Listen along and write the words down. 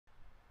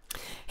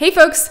Hey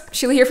folks,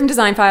 Sheila here from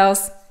Design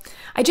Files.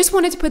 I just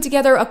wanted to put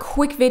together a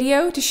quick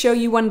video to show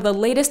you one of the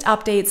latest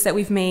updates that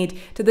we've made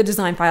to the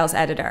Design Files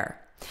editor.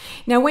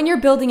 Now, when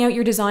you're building out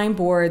your design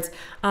boards,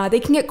 they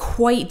can get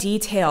quite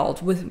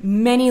detailed with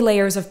many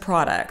layers of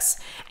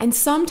products. And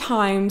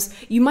sometimes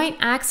you might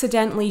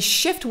accidentally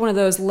shift one of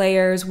those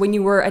layers when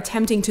you were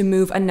attempting to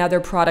move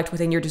another product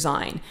within your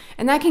design.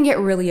 And that can get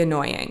really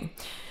annoying.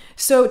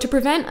 So to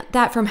prevent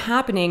that from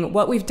happening,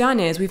 what we've done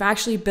is we've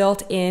actually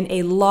built in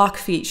a lock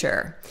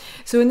feature.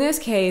 So in this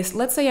case,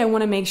 let's say I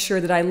want to make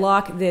sure that I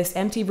lock this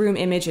empty room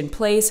image in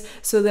place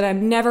so that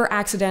I'm never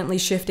accidentally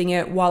shifting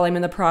it while I'm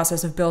in the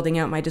process of building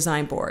out my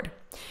design board.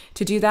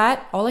 To do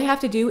that, all I have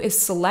to do is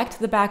select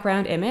the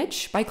background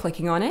image by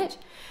clicking on it.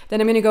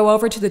 Then I'm going to go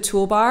over to the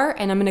toolbar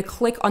and I'm going to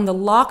click on the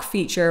lock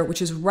feature,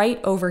 which is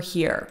right over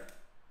here.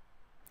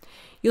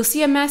 You'll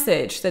see a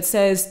message that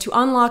says to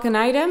unlock an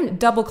item,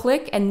 double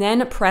click and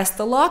then press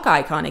the lock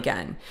icon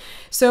again.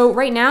 So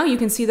right now you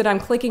can see that I'm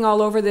clicking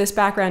all over this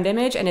background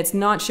image and it's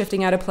not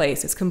shifting out of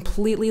place. It's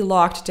completely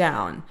locked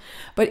down.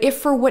 But if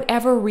for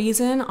whatever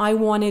reason I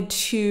wanted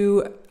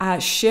to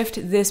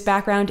shift this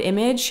background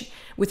image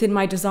within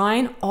my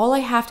design, all I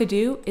have to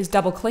do is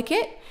double click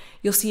it.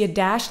 You'll see a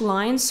dashed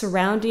line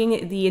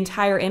surrounding the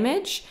entire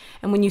image.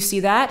 And when you see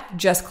that,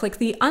 just click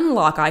the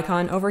unlock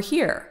icon over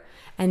here.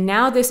 And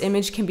now this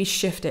image can be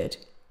shifted.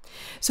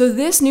 So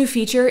this new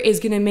feature is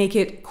going to make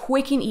it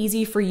quick and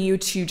easy for you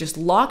to just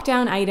lock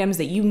down items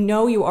that you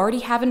know you already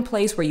have in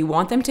place where you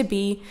want them to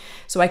be.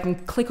 So I can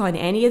click on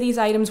any of these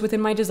items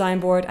within my design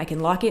board, I can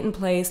lock it in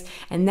place,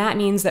 and that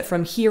means that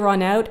from here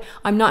on out,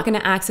 I'm not going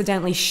to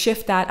accidentally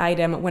shift that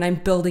item when I'm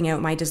building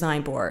out my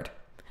design board.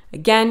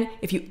 Again,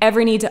 if you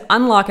ever need to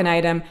unlock an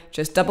item,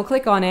 just double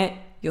click on it.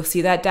 You'll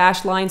see that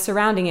dashed line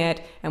surrounding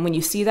it, and when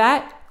you see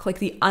that, click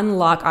the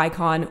unlock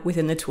icon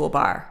within the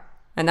toolbar.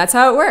 And that's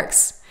how it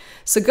works.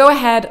 So go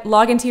ahead,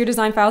 log into your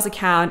Design Files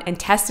account and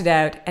test it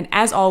out, and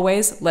as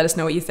always, let us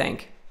know what you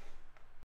think.